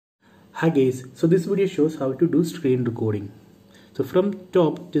Hi guys, so this video shows how to do screen recording. So from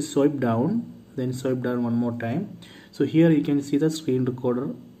top just swipe down, then swipe down one more time. So here you can see the screen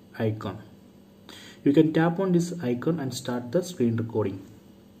recorder icon. You can tap on this icon and start the screen recording.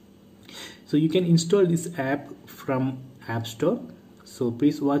 So you can install this app from App Store. So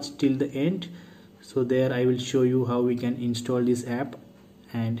please watch till the end. So there I will show you how we can install this app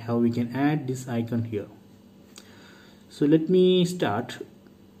and how we can add this icon here. So let me start.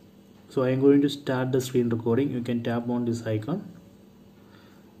 So I am going to start the screen recording. You can tap on this icon,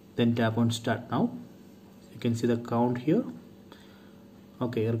 then tap on start now. You can see the count here.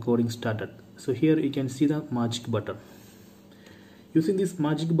 Okay, recording started. So here you can see the magic button. Using this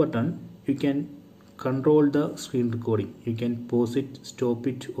magic button, you can control the screen recording. You can pause it, stop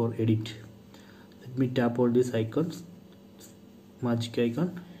it, or edit. Let me tap on these icons, magic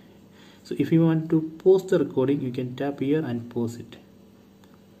icon. So if you want to pause the recording, you can tap here and pause it.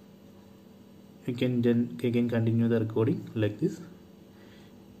 You can then again continue the recording like this.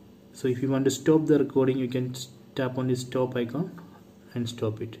 So if you want to stop the recording, you can tap on this stop icon and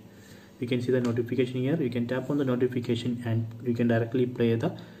stop it. You can see the notification here. You can tap on the notification and you can directly play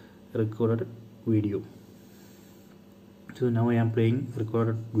the recorded video. So now I am playing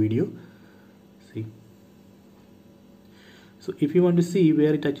recorded video. See. So if you want to see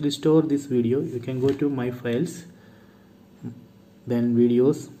where it actually store this video, you can go to my files, then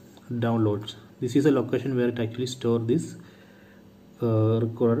videos, downloads. This is a location where it actually store this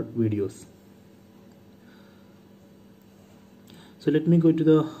recorded videos. So let me go to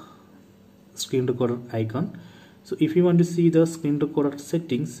the screen recorder icon. So if you want to see the screen recorder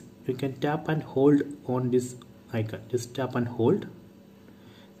settings, you can tap and hold on this icon. Just tap and hold,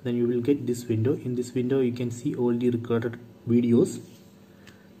 then you will get this window. In this window you can see all the recorded videos,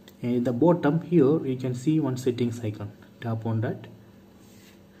 and at the bottom here you can see one settings icon. Tap on that.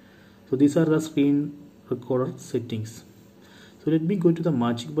 So these are the screen recorder settings. So let me go to the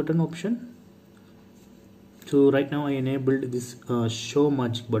magic button option. So right now I enabled this show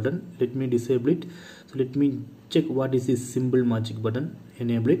magic button. Let me disable it. So let me check what is this symbol magic button.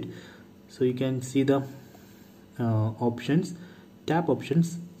 Enable it. So you can see the options. Tap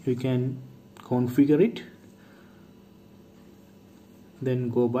options. You can configure it. Then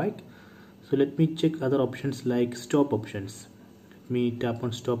go back. So let me check other options like stop options. Me tap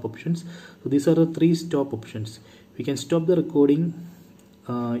on stop options. So these are the three stop options. We can stop the recording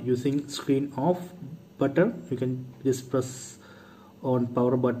using screen off button. You can just press on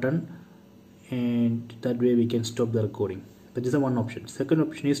power button and that way we can stop the recording. That is the one option. Second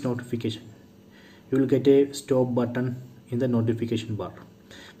option is notification. You will get a stop button in the notification bar.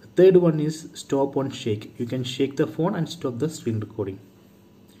 The third one is stop on shake. You can shake the phone and stop the screen recording.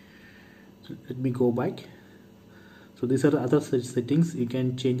 So let me go back. So these are other settings. You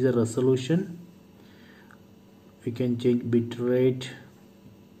can change the resolution, you can change bit rate,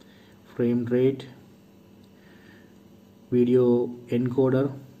 frame rate, video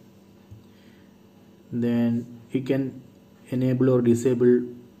encoder, then you can enable or disable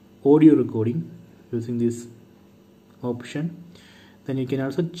audio recording using this option. Then you can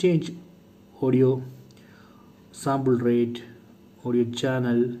also change audio sample rate, audio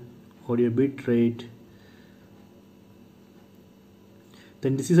channel, audio bit rate.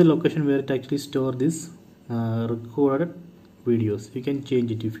 Then this is a location where it actually store this recorded videos. You can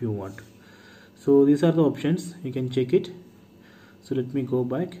change it if you want. So these are the options. You can check it. So let me go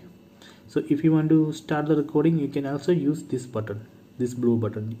back. So if you want to start the recording, you can also use this button, this blue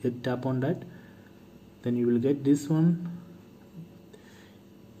button. You tap on that, then you will get this one.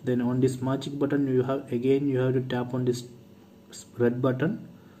 Then on this magic button you have to tap on this red button,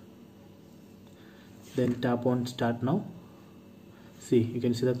 then tap on start now. See, you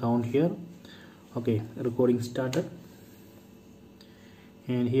can see the count here. Okay, recording started,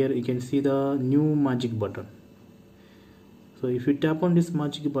 and here you can see the new magic button. So if you tap on this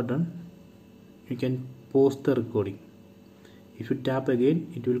magic button, you can pause the recording. If you tap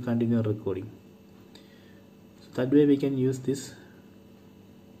again, it will continue recording. So that way we can use this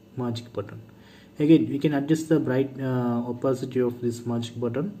magic button. Again, we can adjust the bright opacity of this magic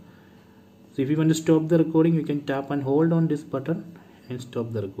button. So if you want to stop the recording, you can tap and hold on this button and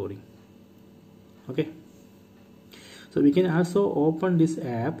stop the recording. Okay, so we can also open this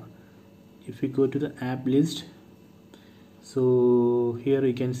app. If we go to the app list, so here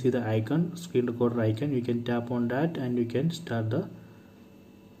you can see the icon, screen recorder icon. You can tap on that and you can start the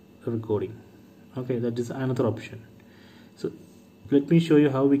recording. Okay, that is another option. So let me show you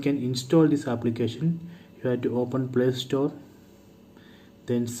how we can install this application. You have to open Play Store,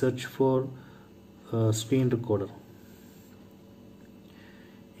 then search for screen recorder,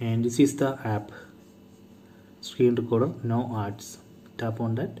 and this is the app, screen recorder, no ads. Tap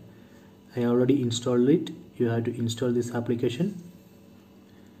on that. I already installed it. You have to install this application.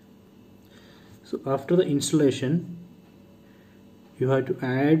 So after the installation, you have to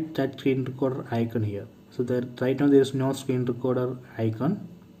add that screen recorder icon here. So that right now there is no screen recorder icon.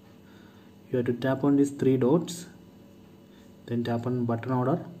 You have to tap on these three dots, then tap on button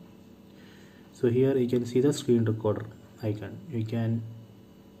order. So here you can see the screen recorder icon. You can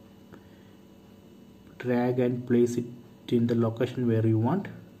drag and place it in the location where you want.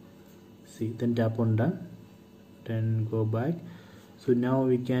 See, then tap on done, then go back. So now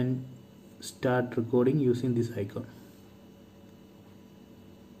we can start recording using this icon.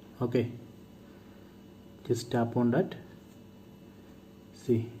 Okay, just tap on that.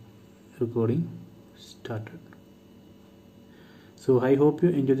 See, recording started. So I hope you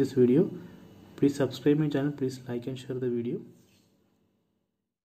enjoy this video. Please subscribe my channel, please like and share the video.